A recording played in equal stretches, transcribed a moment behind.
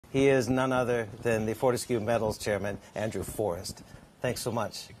He is none other than the Fortescue Metals chairman, Andrew Forrest. Thanks so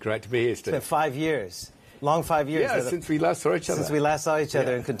much. Great to be here, Steve. It's been 5 years. Long 5 years. Yeah, since we last saw each other. Since we last saw each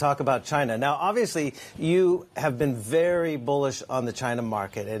other and can talk about China. Now, obviously, you have been very bullish on the China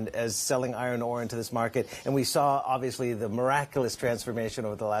market and as selling iron ore into this market. And we saw, obviously, the miraculous transformation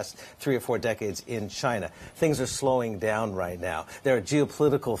over the last 3 or 4 decades in China. Things are slowing down right now. There are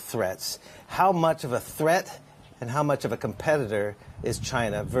geopolitical threats. How much of a threat and how much of a competitor is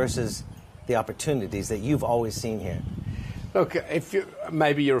China versus the opportunities that you've always seen here? Look,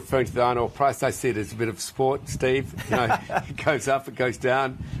 maybe you're referring to the iron ore price. I see it as a bit of sport, Steve. You know, it goes up, it goes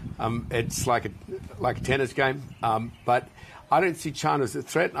down. It's like a tennis game. But I don't see China as a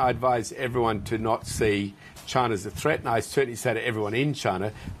threat, and I advise everyone to not see China as a threat. And I certainly say to everyone in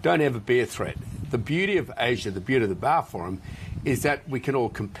China, don't ever be a threat. The beauty of Asia, the beauty of the Boao Forum, is that we can all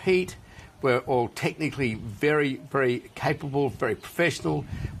compete. We're all technically very, very capable, very professional.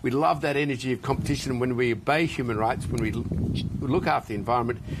 We love that energy of competition. When we obey human rights, when we look after the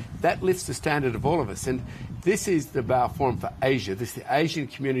environment, that lifts the standard of all of us. And this is the Boao Forum for Asia. This is the Asian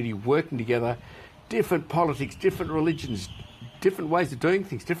community working together, different politics, different religions, different ways of doing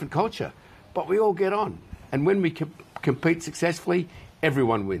things, different culture. But we all get on. And when we compete successfully,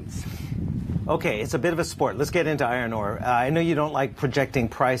 everyone wins. Okay, it's a bit of a sport. Let's get into iron ore. I know you don't like projecting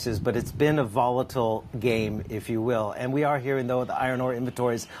prices, but it's been a volatile game, if you will. And we are hearing, though, the iron ore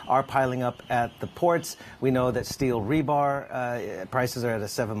inventories are piling up at the ports. We know that steel rebar prices are at a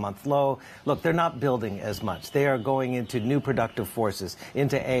 7-month low. Look, they're not building as much. They are going into new productive forces,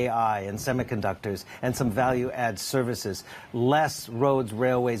 into AI and semiconductors and some value-add services, less roads,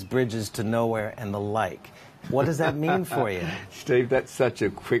 railways, bridges to nowhere, and the like. What does that mean for you? Steve, that's such a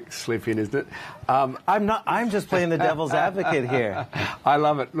quick slip in, isn't it? I'm just playing the devil's advocate here. I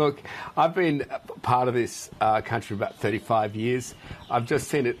love it. Look, I've been part of this country about 35 years. I've just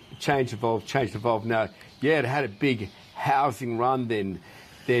seen it change, evolve. Now, yeah, it had a big housing run,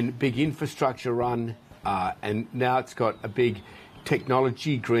 then big infrastructure run, and now it's got a big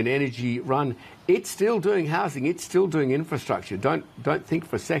technology, green energy run. It's still doing housing. It's still doing infrastructure. Don't think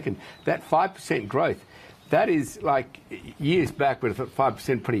for a second. That 5% growth, that is like years back with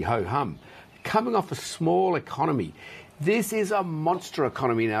 5% pretty ho-hum. Coming off a small economy, this is a monster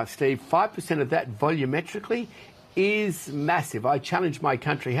economy now, Steve. 5% of that volumetrically is massive. I challenge my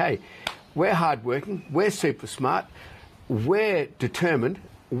country, hey, we're hardworking, we're super smart, we're determined.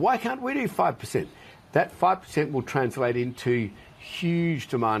 Why can't we do 5%? That 5% will translate into huge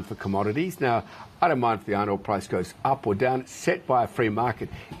demand for commodities. Now, I don't mind if the iron ore price goes up or down. It's set by a free market.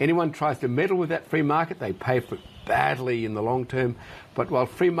 Anyone tries to meddle with that free market, they pay for it badly in the long term. But while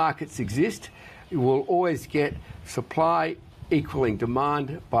free markets exist, you will always get supply equaling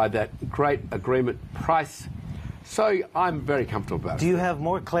demand by that great agreement price. So I'm very comfortable about it. Do you have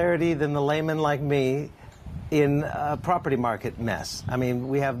more clarity than the layman like me in a property market mess? I mean,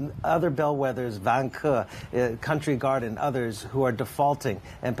 we have other bellwethers, Vanke, Country Garden, others who are defaulting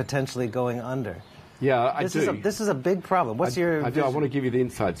and potentially going under. Yeah, I do. This is a big problem. What's your I do. I want to give you the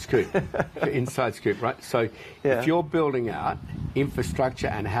inside scoop. Inside scoop, right? So if you're building out infrastructure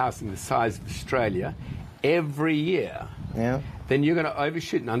and housing the size of Australia every year, then you're going to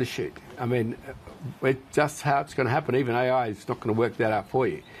overshoot and undershoot. I mean, it's just how it's going to happen. Even AI is not going to work that out for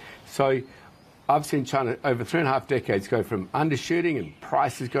you. So I've seen China over 3.5 decades go from undershooting and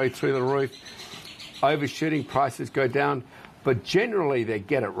prices go through the roof, overshooting, prices go down, but generally they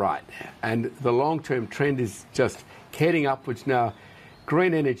get it right. And the long-term trend is just heading upwards now.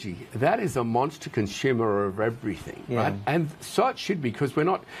 Green energy, that is a monster consumer of everything, right? And so it should be, because we're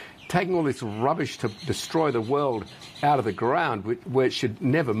not taking all this rubbish to destroy the world out of the ground, where it should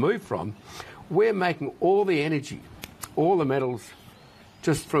never move from. We're making all the energy, all the metals,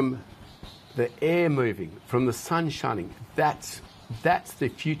 just from the air moving, from the sun shining. That's the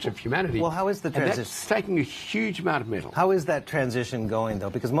future of humanity. Well, how is the transition? And that's taking a huge amount of metal. How is that transition going, though?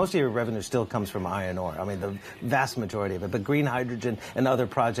 Because most of your revenue still comes from iron ore. I mean, the vast majority of it. But green hydrogen and other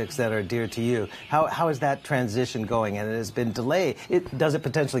projects that are dear to you, how is that transition going? And it has been delayed. Does it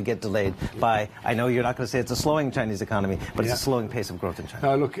potentially get delayed by, I know you're not going to say it's a slowing Chinese economy, but it's a slowing pace of growth in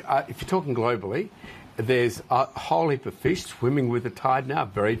China. No, look, if you're talking globally, there's a whole heap of fish swimming with the tide now,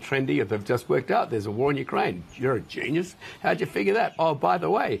 very trendy. They've just worked out there's a war in Ukraine. You're a genius. How'd you figure that? Oh, by the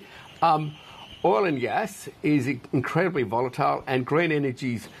way, oil and gas is incredibly volatile, and green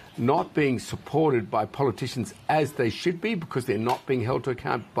energy's not being supported by politicians as they should be, because they're not being held to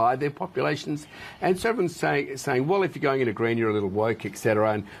account by their populations. And so everyone's saying, well, if you're going into green, you're a little woke,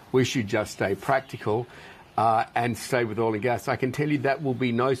 etc., and we should just stay practical. and stay with oil and gas. I can tell you that will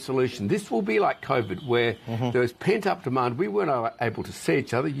be no solution. This will be like COVID, where there was pent-up demand. We weren't able to see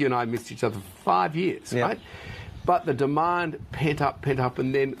each other. You and I missed each other for 5 years, right? But the demand pent up,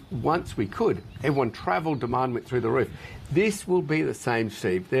 and then once we could, everyone travelled, demand went through the roof. This will be the same,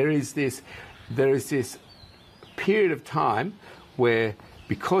 Steve. There is this period of time where,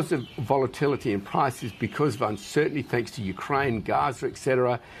 because of volatility in prices, because of uncertainty thanks to Ukraine, Gaza,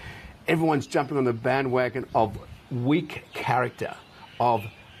 etc., everyone's jumping on the bandwagon of weak character, of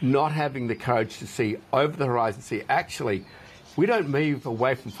not having the courage to see over the horizon, see, actually, we don't move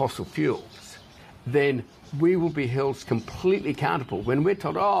away from fossil fuels, then we will be held completely accountable. When we're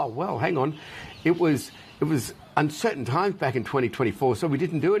told, oh, well, hang on, it was uncertain times back in 2024, so we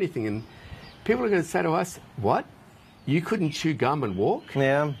didn't do anything. And people are going to say to us, what? You couldn't chew gum and walk?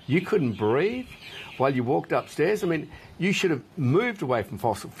 Yeah. You couldn't breathe while you walked upstairs? I mean, you should have moved away from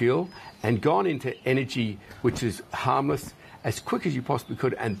fossil fuel and gone into energy which is harmless as quick as you possibly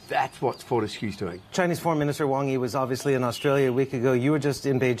could, and that's what Fortescue's doing. Chinese Foreign Minister Wang Yi was obviously in Australia a week ago. You were just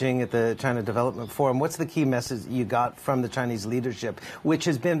in Beijing at the China Development Forum. What's the key message you got from the Chinese leadership, which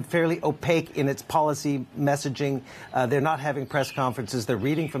has been fairly opaque in its policy messaging? They're not having press conferences. They're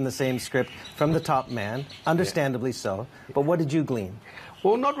reading from the same script from the top man, understandably so. But what did you glean?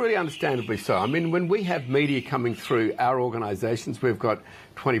 Well, not really understandably so. I mean, when we have media coming through our organisations, we've got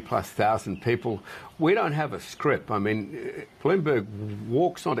 20,000+ people. We don't have a script. I mean, Bloomberg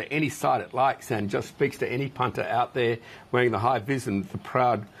walks onto any site it likes and just speaks to any punter out there wearing the high vis and the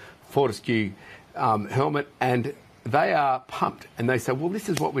proud Fortescue helmet, and they are pumped. And they say, well, this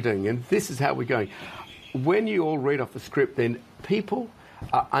is what we're doing and this is how we're going. When you all read off the script, then people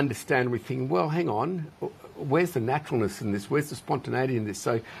are understandably thinking, well, hang on, where's the naturalness in this? Where's the spontaneity in this?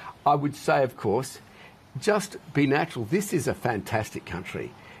 So I would say, of course, just be natural. This is a fantastic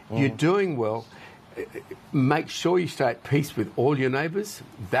country. You're doing well. Make sure you stay at peace with all your neighbours.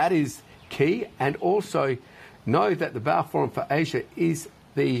 That is key. And also know that the Boao Forum for Asia is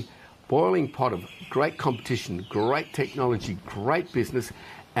the boiling pot of great competition, great technology, great business.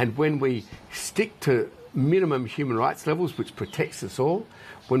 And when we stick to minimum human rights levels, which protects us all,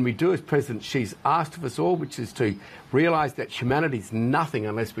 when we do as President Xi's asked of us all, which is to realise that humanity is nothing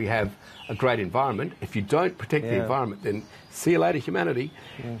unless we have a great environment. If you don't protect the environment, then see you later, humanity.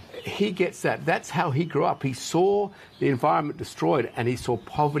 He gets that. That's how he grew up. He saw the environment destroyed and he saw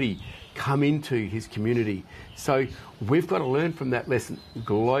poverty come into his community. So we've got to learn from that lesson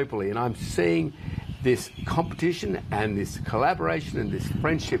globally. And I'm seeing this competition and this collaboration and this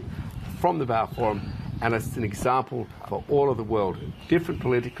friendship from the Boao Forum. And it's an example for all of the world. Different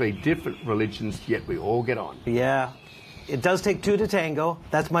politically, different religions, yet we all get on. Yeah. It does take two to tango.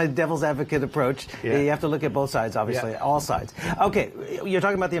 That's my devil's advocate approach. Yeah. You have to look at both sides, obviously, all sides. Okay, you're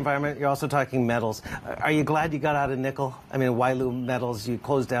talking about the environment. You're also talking metals. Are you glad you got out of nickel? I mean, Wailu Metals, you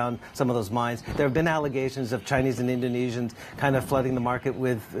closed down some of those mines. There have been allegations of Chinese and Indonesians kind of flooding the market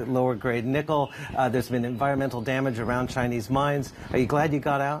with lower grade nickel. There's been environmental damage around Chinese mines. Are you glad you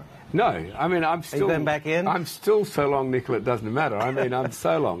got out? No, I mean, I'm still... Are you going back in? I'm still so long nickel it doesn't matter. I mean, I'm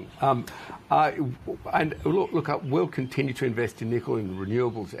so long. And look, we'll continue to invest in nickel, in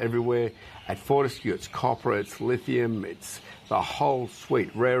renewables everywhere. At Fortescue, it's copper, it's lithium, it's the whole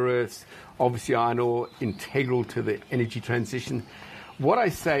suite. Rare earths, obviously iron ore, integral to the energy transition. What I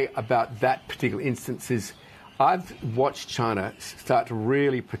say about that particular instance is I've watched China start to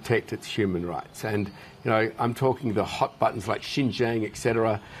really protect its human rights. And, you know, I'm talking the hot buttons like Xinjiang,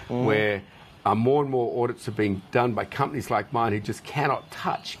 etc., where more and more audits are being done by companies like mine who just cannot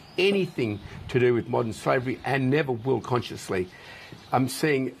touch anything to do with modern slavery and never will consciously. I'm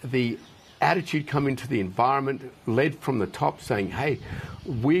seeing the attitude come into the environment led from the top saying, hey,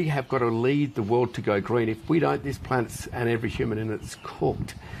 we have got to lead the world to go green. If we don't, this planet's and every human in it's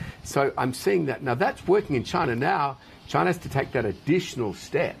cooked. So I'm seeing that. Now, that's working in China. Now, China has to take that additional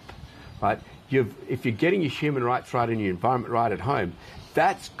step, right? If you're getting your human rights right and your environment right at home,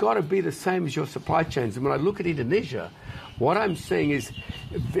 that's got to be the same as your supply chains. And when I look at Indonesia, what I'm seeing is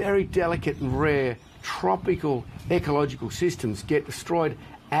very delicate and rare tropical ecological systems get destroyed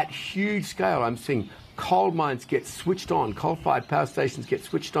at huge scale. I'm seeing coal mines get switched on, coal-fired power stations get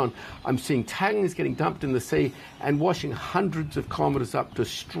switched on. I'm seeing tailings getting dumped in the sea and washing hundreds of kilometres up,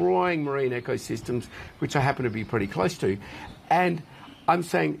 destroying marine ecosystems, which I happen to be pretty close to. And I'm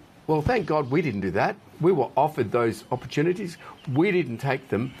saying, well, thank God we didn't do that. We were offered those opportunities. We didn't take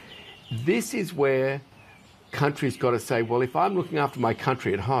them. This is where countries got to say, well, if I'm looking after my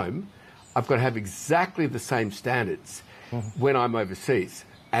country at home, I've got to have exactly the same standards when I'm overseas.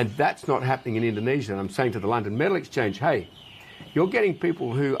 And that's not happening in Indonesia. And I'm saying to the London Metal Exchange, hey, You're getting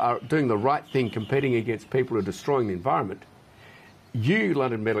people who are doing the right thing, competing against people who are destroying the environment. You,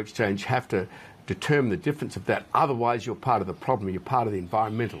 London Metal Exchange, have to determine the difference of that. Otherwise, you're part of the problem. You're part of the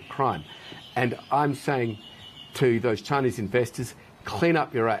environmental crime. And I'm saying to those Chinese investors, clean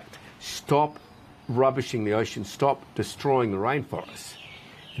up your act. Stop rubbishing the ocean. Stop destroying the rainforests.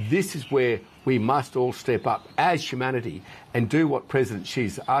 This is where we must all step up as humanity and do what President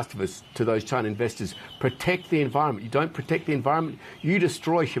Xi's asked of us to those China investors. Protect the environment. You don't protect the environment, you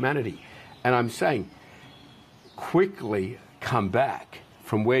destroy humanity. And I'm saying, quickly come back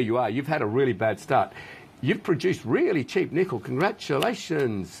from where you are. You've had a really bad start. You've produced really cheap nickel.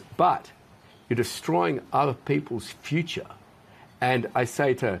 Congratulations. But you're destroying other people's future. And I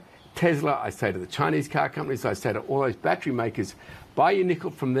say to Tesla, I say to the Chinese car companies, I say to all those battery makers, buy your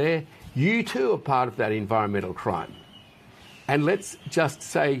nickel from there. You too are part of that environmental crime. And let's just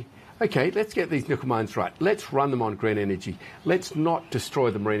say, okay, let's get these nickel mines right. Let's run them on green energy. Let's not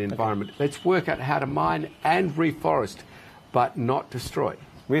destroy the marine environment. Let's work out how to mine and reforest, but not destroy.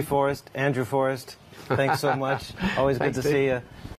 Reforest, Andrew Forrest, thanks so much. Always good to see you.